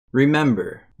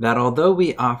Remember that although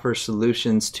we offer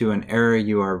solutions to an error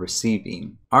you are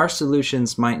receiving, our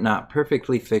solutions might not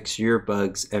perfectly fix your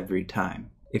bugs every time.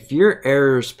 If your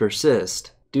errors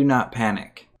persist, do not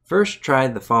panic. First, try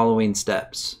the following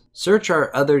steps. Search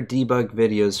our other debug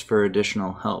videos for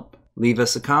additional help. Leave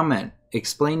us a comment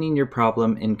explaining your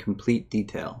problem in complete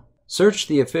detail. Search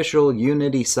the official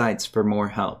Unity sites for more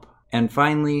help. And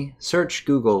finally, search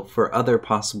Google for other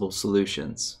possible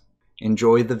solutions.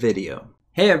 Enjoy the video.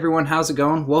 Hey everyone, how's it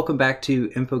going? Welcome back to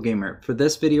InfoGamer. For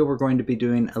this video, we're going to be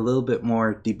doing a little bit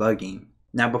more debugging.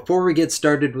 Now, before we get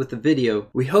started with the video,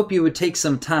 we hope you would take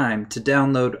some time to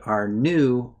download our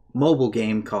new mobile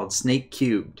game called Snake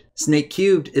Cubed. Snake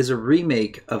Cubed is a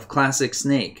remake of classic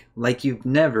Snake, like you've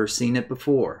never seen it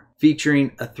before,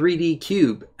 featuring a 3D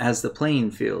cube as the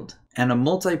playing field, and a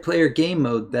multiplayer game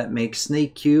mode that makes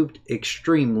Snake Cubed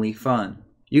extremely fun.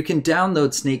 You can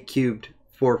download Snake Cubed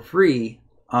for free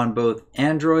on both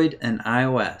Android and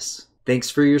iOS. Thanks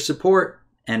for your support,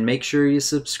 and make sure you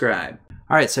subscribe.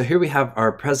 Alright, so here we have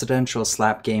our presidential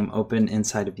slap game open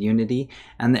inside of Unity,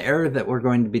 and the error that we're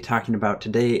going to be talking about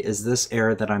today is this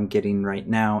error that I'm getting right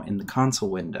now in the console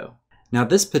window. Now,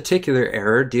 this particular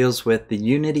error deals with the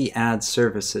Unity ad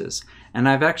services, and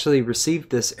I've actually received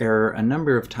this error a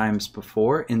number of times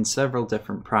before in several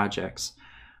different projects.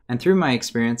 And through my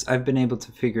experience, I've been able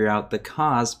to figure out the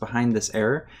cause behind this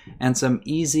error and some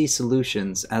easy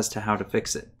solutions as to how to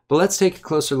fix it. But let's take a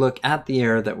closer look at the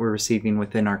error that we're receiving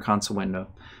within our console window.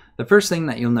 The first thing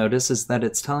that you'll notice is that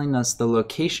it's telling us the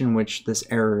location which this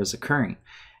error is occurring.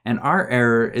 And our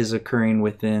error is occurring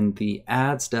within the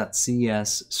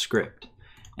ads.cs script.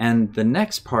 And the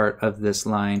next part of this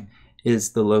line is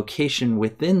the location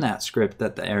within that script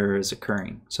that the error is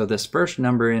occurring. So this first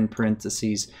number in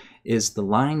parentheses is the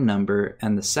line number,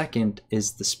 and the second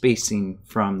is the spacing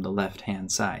from the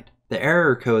left-hand side. The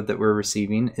error code that we're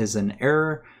receiving is an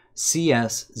error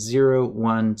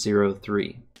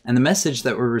CS0103. And the message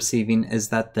that we're receiving is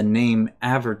that the name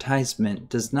advertisement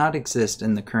does not exist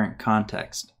in the current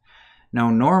context.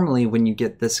 Now, normally when you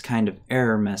get this kind of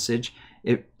error message,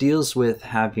 it deals with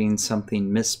having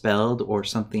something misspelled or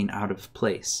something out of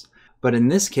place. But in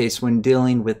this case, when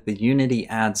dealing with the Unity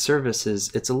ad services,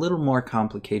 it's a little more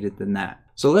complicated than that.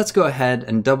 So let's go ahead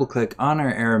and double click on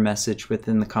our error message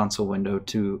within the console window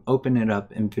to open it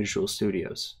up in Visual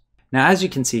Studios. Now, as you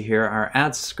can see here, our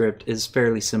ads script is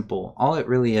fairly simple. All it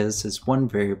really is one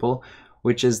variable,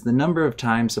 which is the number of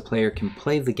times a player can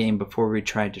play the game before we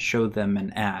try to show them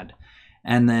an ad.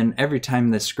 And then every time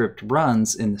the script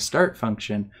runs in the start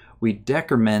function, we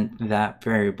decrement that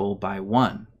variable by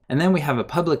 1. And then we have a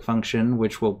public function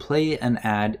which will play an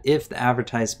ad if the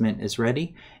advertisement is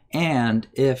ready and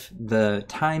if the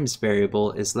times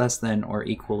variable is less than or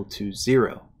equal to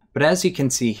 0. But as you can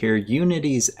see here,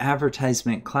 Unity's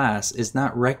advertisement class is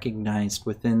not recognized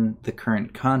within the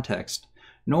current context,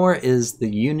 nor is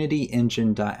the Unity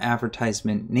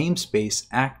engine.advertisement namespace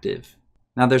active.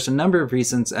 Now, there's a number of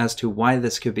reasons as to why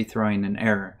this could be throwing an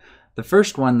error. The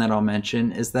first one that I'll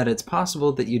mention is that it's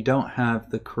possible that you don't have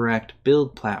the correct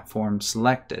build platform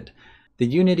selected. The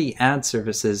Unity ad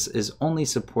services is only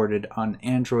supported on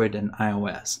Android and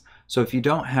iOS. So if you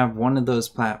don't have one of those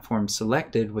platforms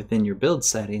selected within your build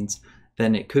settings,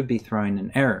 then it could be throwing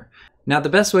an error. Now, the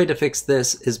best way to fix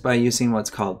this is by using what's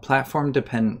called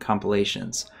platform-dependent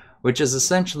compilations, which is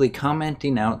essentially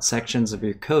commenting out sections of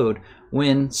your code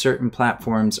when certain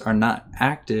platforms are not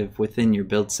active within your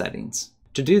build settings.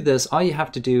 To do this, all you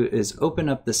have to do is open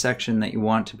up the section that you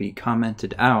want to be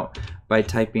commented out by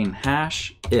typing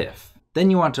 #if. Then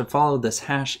you want to follow this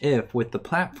 #if with the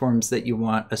platforms that you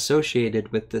want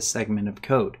associated with this segment of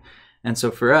code. And so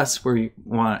for us, we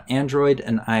want Android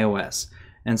and iOS.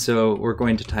 And so we're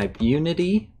going to type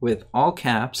Unity with all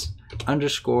caps,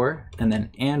 underscore, and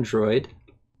then Android.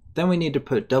 Then we need to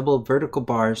put double vertical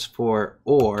bars for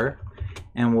or,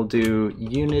 and we'll do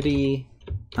Unity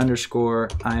underscore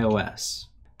iOS.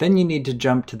 Then you need to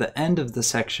jump to the end of the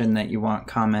section that you want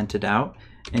commented out,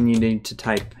 and you need to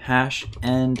type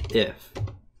 #endif.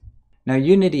 Now,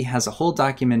 Unity has a whole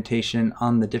documentation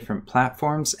on the different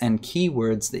platforms and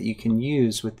keywords that you can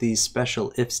use with these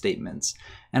special if statements,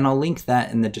 and I'll link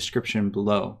that in the description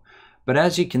below. But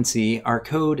as you can see, our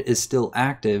code is still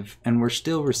active and we're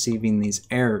still receiving these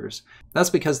errors. That's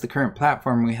because the current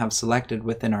platform we have selected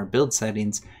within our build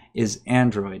settings is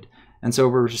Android. And so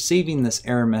we're receiving this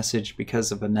error message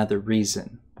because of another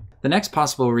reason. The next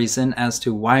possible reason as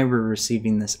to why we're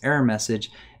receiving this error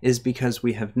message is because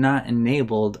we have not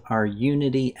enabled our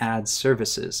Unity ad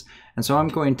services. And so I'm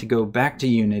going to go back to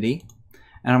Unity,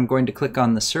 and I'm going to click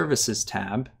on the Services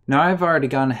tab. Now I've already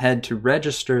gone ahead to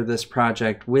register this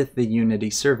project with the Unity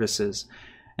services.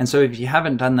 And so if you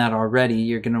haven't done that already,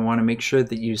 you're going to want to make sure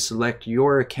that you select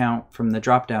your account from the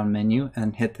drop-down menu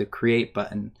and hit the Create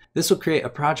button. This will create a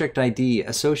project ID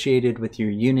associated with your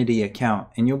Unity account,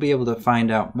 and you'll be able to find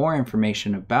out more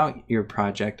information about your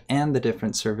project and the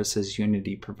different services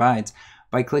Unity provides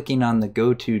by clicking on the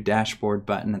Go to Dashboard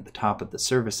button at the top of the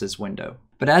Services window.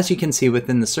 But as you can see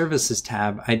within the Services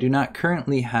tab, I do not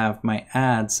currently have my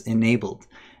ads enabled.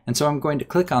 And so I'm going to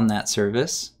click on that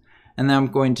service, and then I'm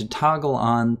going to toggle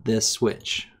on this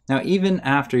switch. Now even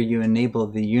after you enable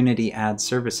the Unity ad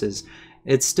services,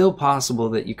 it's still possible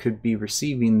that you could be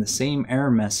receiving the same error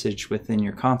message within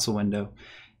your console window.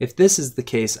 If this is the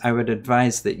case, I would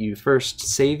advise that you first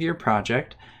save your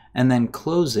project and then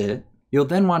close it. You'll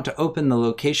then want to open the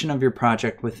location of your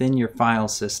project within your file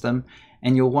system,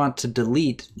 and you'll want to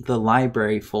delete the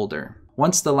library folder.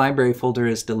 Once the library folder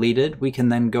is deleted, we can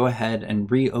then go ahead and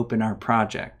reopen our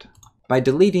project. By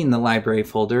deleting the library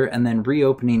folder and then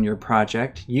reopening your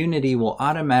project, Unity will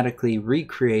automatically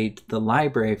recreate the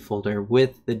library folder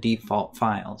with the default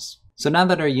files. So now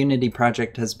that our Unity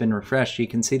project has been refreshed, you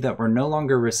can see that we're no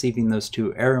longer receiving those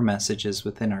two error messages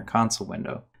within our console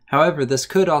window. However, this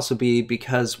could also be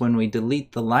because when we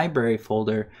delete the library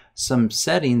folder, some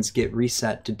settings get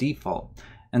reset to default.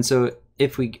 And so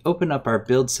if we open up our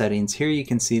build settings, here you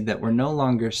can see that we're no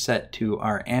longer set to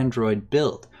our Android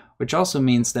build, which also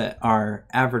means that our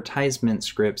advertisement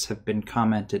scripts have been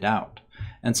commented out.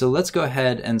 And so let's go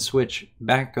ahead and switch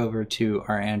back over to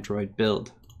our Android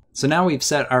build. So now we've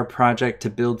set our project to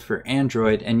build for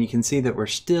Android, and you can see that we're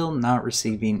still not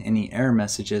receiving any error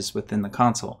messages within the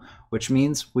console, which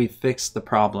means we've fixed the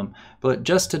problem. But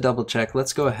just to double check,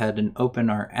 let's go ahead and open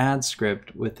our ad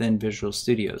script within Visual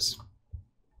Studios.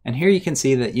 And here you can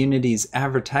see that Unity's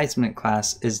advertisement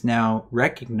class is now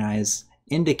recognized,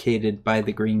 indicated by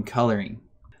the green coloring.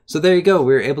 So there you go,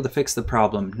 we were able to fix the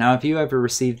problem. Now if you ever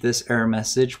received this error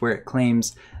message where it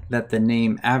claims that the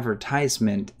name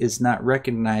advertisement is not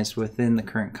recognized within the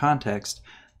current context,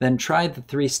 then try the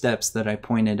 3 steps that I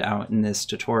pointed out in this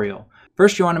tutorial.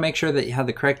 First, you want to make sure that you have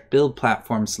the correct build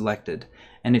platform selected.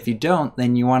 And if you don't,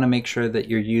 then you want to make sure that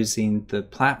you're using the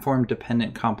platform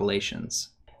dependent compilations.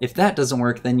 If that doesn't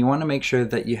work, then you want to make sure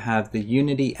that you have the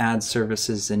Unity ad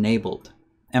services enabled.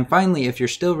 And finally, if you're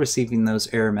still receiving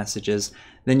those error messages,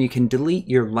 then you can delete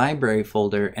your library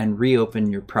folder and reopen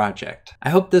your project. I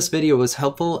hope this video was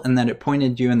helpful and that it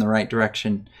pointed you in the right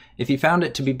direction. If you found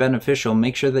it to be beneficial,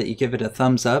 make sure that you give it a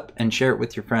thumbs up and share it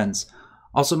with your friends.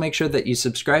 Also make sure that you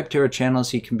subscribe to our channel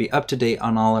so you can be up to date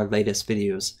on all our latest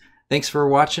videos. Thanks for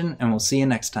watching, and we'll see you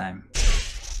next time.